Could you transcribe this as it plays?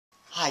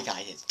Hi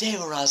guys, it's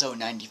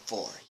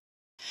Dave94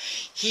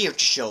 here to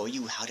show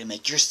you how to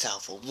make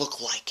yourself look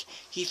like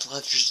Heath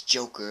Ledger's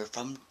Joker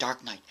from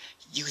Dark Knight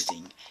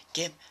using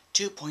GIMP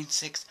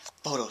 2.6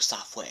 photo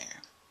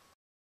software.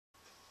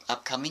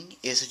 Upcoming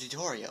is a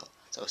tutorial,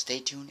 so stay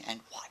tuned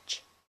and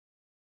watch.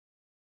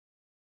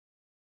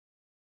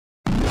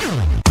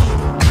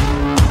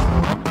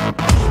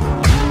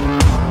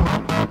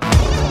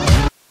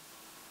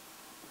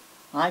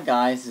 Hi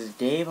guys, this is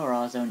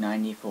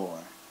Dave94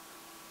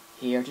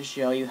 here to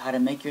show you how to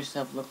make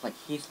yourself look like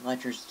Heath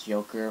Ledger's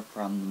Joker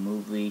from the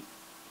movie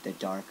The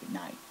Dark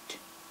Knight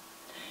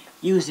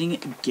using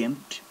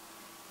GIMP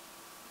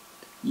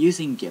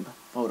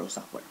photo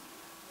software.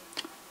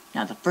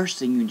 Now the first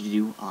thing you need to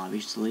do,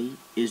 obviously,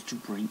 is to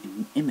bring in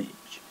an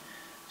image.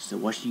 So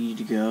what you need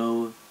to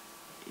go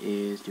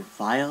is to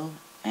File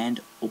and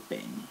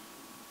Open.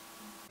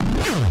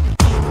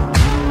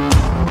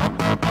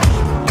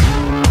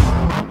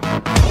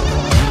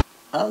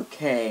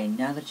 Okay,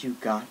 now that you've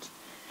got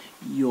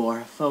your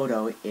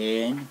photo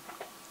in,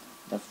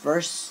 the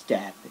first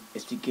step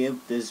is to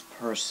give this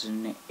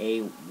person a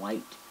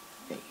white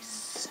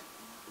face.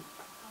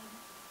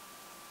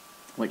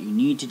 What you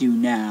need to do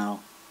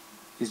now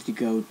is to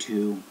go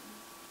to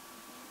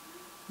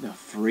the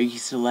free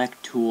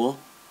select tool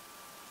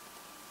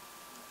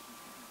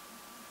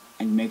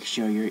and make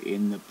sure you're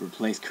in the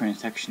replace current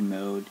section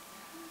mode.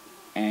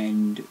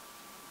 And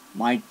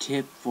my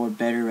tip for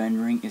better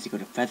rendering is to go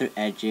to feather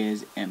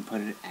edges and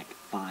put it at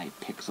 5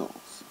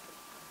 pixels.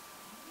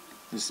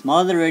 The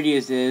smaller the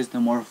radius is, the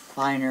more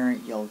finer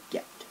you'll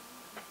get.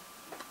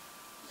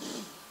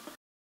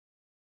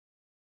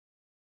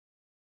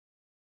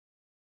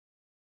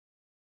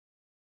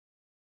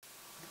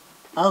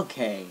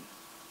 Okay,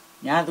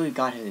 now that we've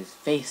got his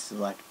face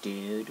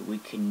selected, we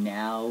can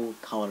now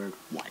color it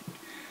white.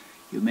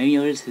 You may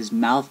notice his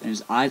mouth and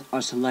his eyes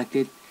are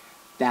selected.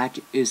 That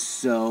is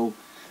so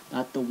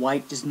that the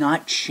white does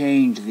not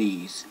change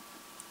these.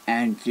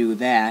 And to do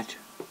that,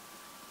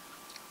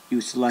 you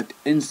select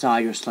inside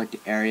your selected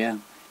area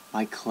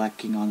by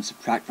clicking on the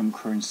subtract from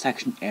current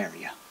section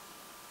area.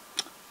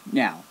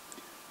 Now,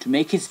 to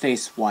make his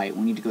face white,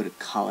 we need to go to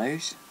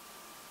colors,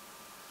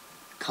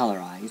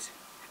 colorize,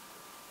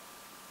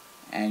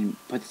 and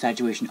put the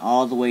saturation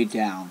all the way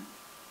down.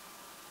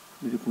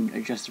 We can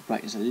adjust the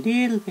brightness a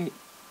little bit,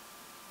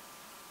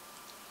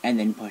 and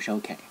then push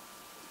OK.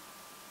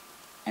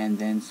 And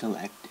then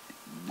select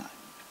none.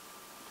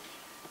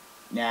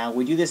 Now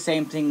we do the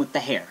same thing with the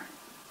hair.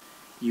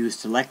 You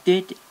select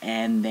it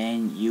and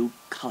then you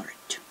color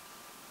it.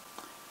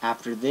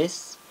 After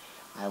this,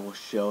 I will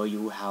show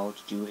you how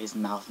to do his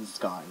mouth and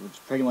scars, which is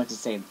pretty much the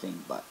same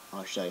thing, but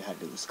I'll show you how to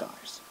do the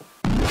scars.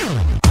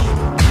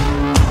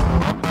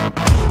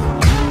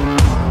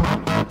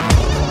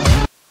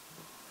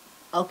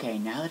 Okay,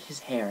 now that his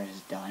hair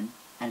is done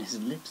and his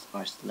lips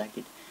are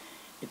selected,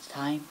 it's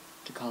time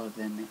to color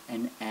them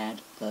and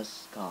add the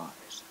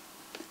scars.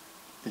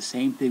 The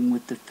same thing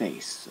with the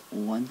face.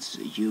 Once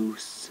you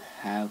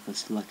have a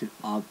selected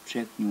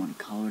object and you want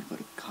to color it, go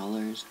to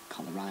colors,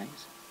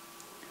 colorize.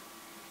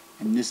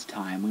 And this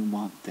time we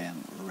want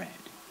them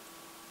red.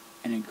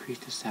 And increase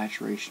the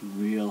saturation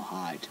real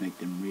high to make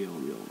them real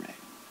red.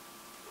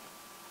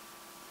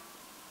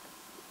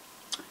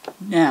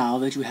 Now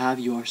that you have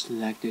your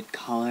selected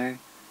color,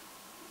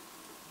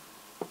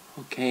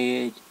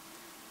 OK it,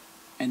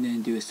 and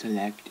then do a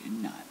select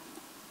none.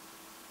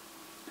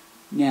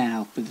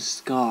 Now, for the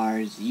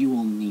scars, you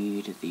will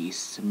need the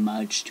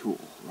smudge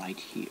tool right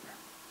here.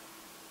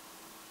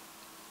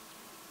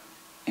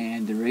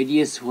 And the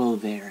radius will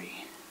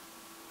vary.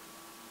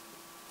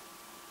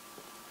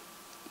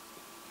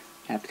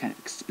 You have to kind of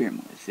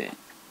experiment with it.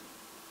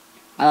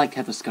 I like to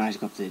have the scars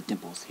go up to the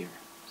dimples here.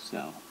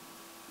 So,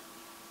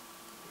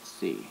 let's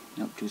see.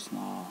 Nope, too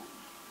small.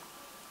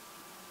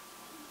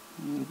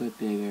 A little bit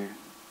bigger.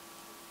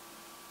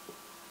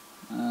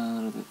 A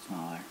little bit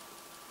smaller.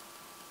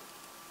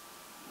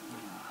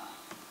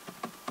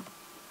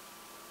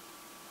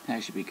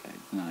 That should be good.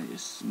 Now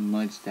just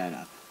smudge that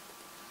up.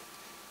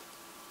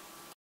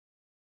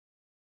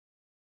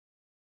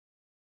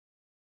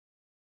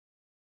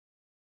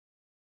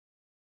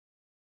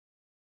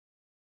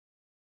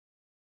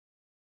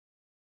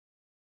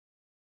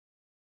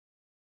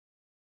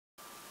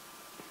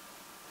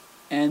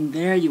 And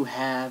there you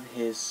have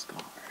his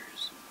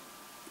scars.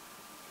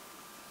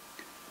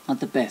 Not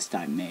the best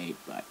I made,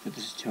 but for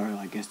this tutorial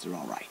I guess they're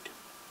alright.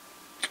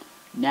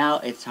 Now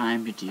it's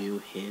time to do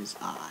his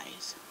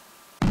eyes.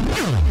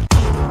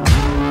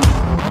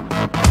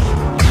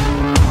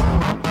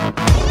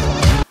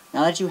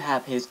 Now that you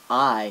have his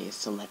eyes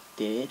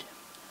selected,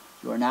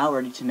 you are now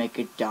ready to make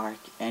it dark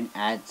and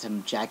add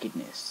some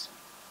jaggedness,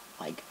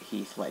 like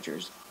Heath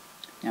Ledger's.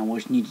 Now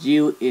what you need to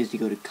do is to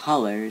go to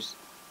colors.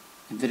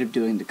 Instead of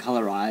doing the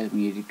colorize,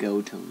 we need to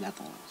go to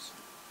levels.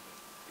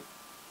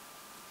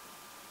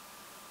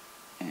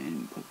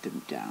 And put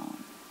them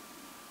down.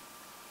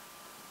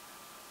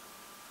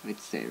 I'd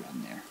say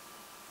around there.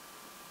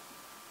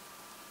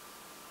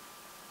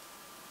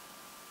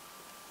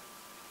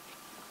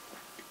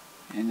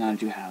 And now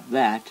that you have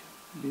that,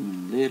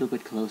 zoom a little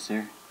bit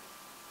closer.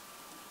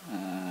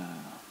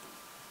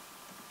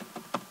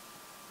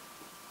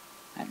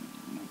 That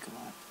didn't make a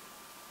lot.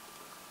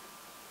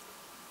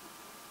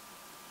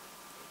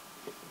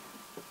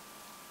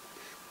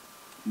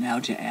 Now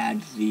to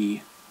add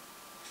the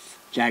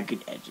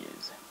jagged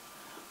edges.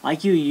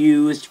 Like you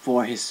used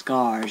for his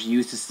scars,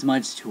 use the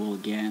smudge tool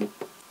again.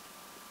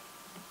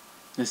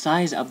 The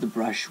size of the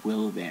brush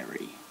will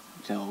vary,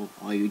 so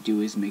all you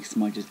do is make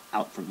smudges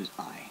out from his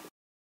eye.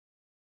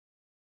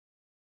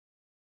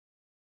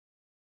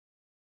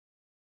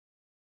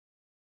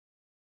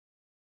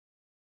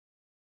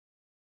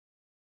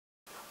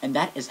 And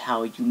that is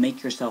how you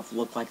make yourself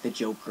look like the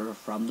Joker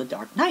from The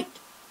Dark Knight,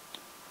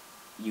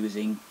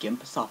 using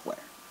GIMP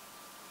software.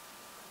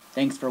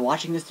 Thanks for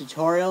watching this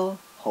tutorial.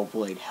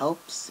 Hopefully it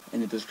helps.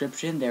 In the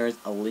description there is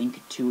a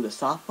link to the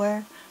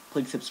software.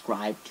 Please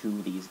subscribe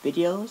to these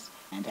videos,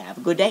 and have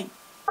a good day.